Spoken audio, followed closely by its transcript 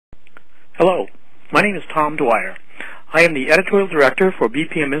Hello, my name is Tom Dwyer. I am the Editorial Director for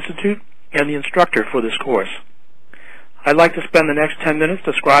BPM Institute and the instructor for this course. I'd like to spend the next 10 minutes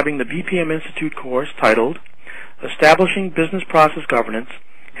describing the BPM Institute course titled Establishing Business Process Governance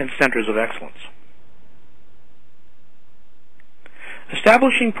and Centers of Excellence.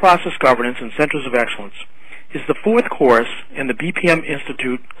 Establishing Process Governance and Centers of Excellence is the fourth course in the BPM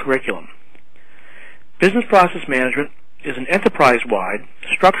Institute curriculum. Business process management is an enterprise-wide,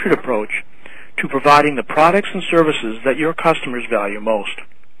 structured approach to providing the products and services that your customers value most.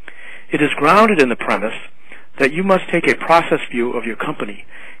 It is grounded in the premise that you must take a process view of your company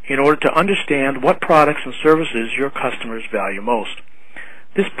in order to understand what products and services your customers value most.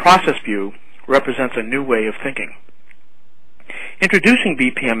 This process view represents a new way of thinking. Introducing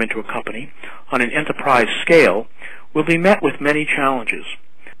BPM into a company on an enterprise scale will be met with many challenges.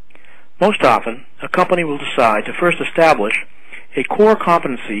 Most often, a company will decide to first establish a core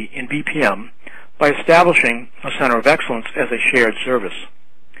competency in BPM by establishing a center of excellence as a shared service.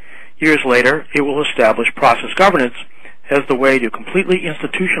 Years later, it will establish process governance as the way to completely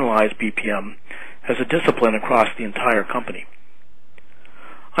institutionalize BPM as a discipline across the entire company.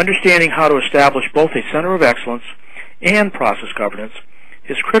 Understanding how to establish both a center of excellence and process governance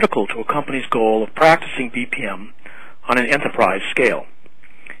is critical to a company's goal of practicing BPM on an enterprise scale.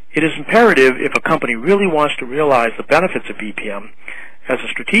 It is imperative if a company really wants to realize the benefits of BPM as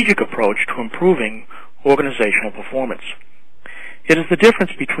a strategic approach to improving organizational performance. It is the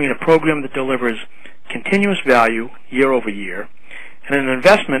difference between a program that delivers continuous value year over year and an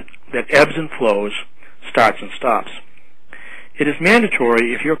investment that ebbs and flows, starts and stops. It is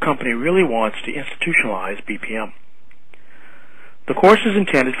mandatory if your company really wants to institutionalize BPM. The course is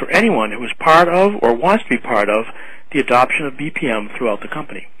intended for anyone who is part of or wants to be part of the adoption of BPM throughout the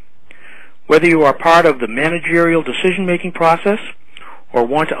company. Whether you are part of the managerial decision-making process or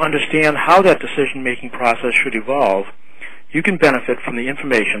want to understand how that decision-making process should evolve, you can benefit from the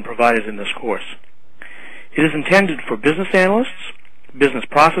information provided in this course. It is intended for business analysts, business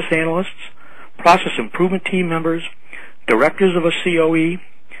process analysts, process improvement team members, directors of a COE,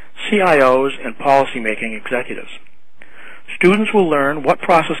 CIOs, and policy-making executives. Students will learn what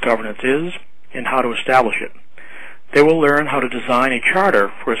process governance is and how to establish it. They will learn how to design a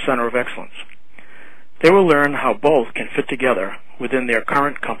charter for a center of excellence. They will learn how both can fit together within their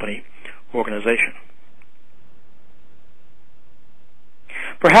current company organization.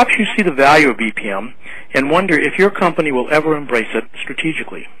 Perhaps you see the value of BPM and wonder if your company will ever embrace it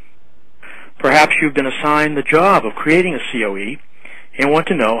strategically. Perhaps you've been assigned the job of creating a COE and want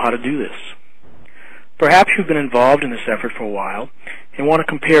to know how to do this. Perhaps you've been involved in this effort for a while and want to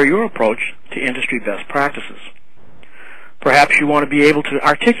compare your approach to industry best practices. Perhaps you want to be able to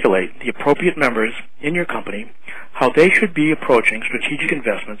articulate the appropriate members in your company how they should be approaching strategic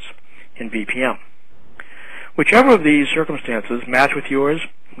investments in BPM. Whichever of these circumstances match with yours,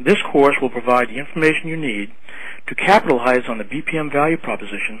 this course will provide the information you need to capitalize on the BPM value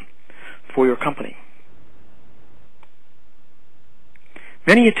proposition for your company.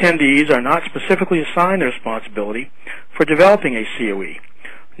 Many attendees are not specifically assigned the responsibility for developing a COE,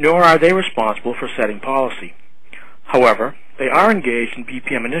 nor are they responsible for setting policy. However, they are engaged in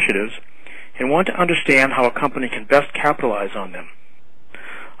BPM initiatives and want to understand how a company can best capitalize on them.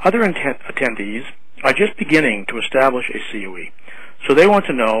 Other attendees are just beginning to establish a COE, so they want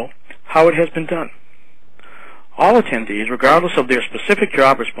to know how it has been done. All attendees, regardless of their specific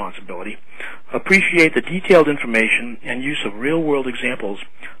job responsibility, appreciate the detailed information and use of real-world examples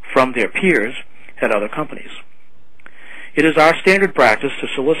from their peers at other companies. It is our standard practice to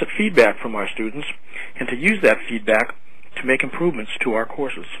solicit feedback from our students and to use that feedback to make improvements to our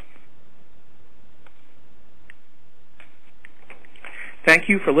courses. Thank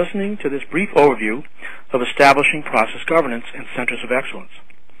you for listening to this brief overview of establishing process governance and centers of excellence.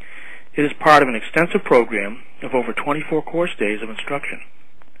 It is part of an extensive program of over 24 course days of instruction.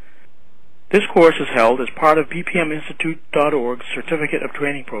 This course is held as part of bpminstitute.org's Certificate of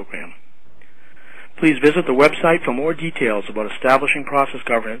Training program. Please visit the website for more details about establishing process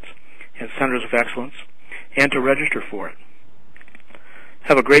governance and centers of excellence and to register for it.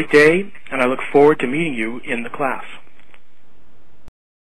 Have a great day, and I look forward to meeting you in the class.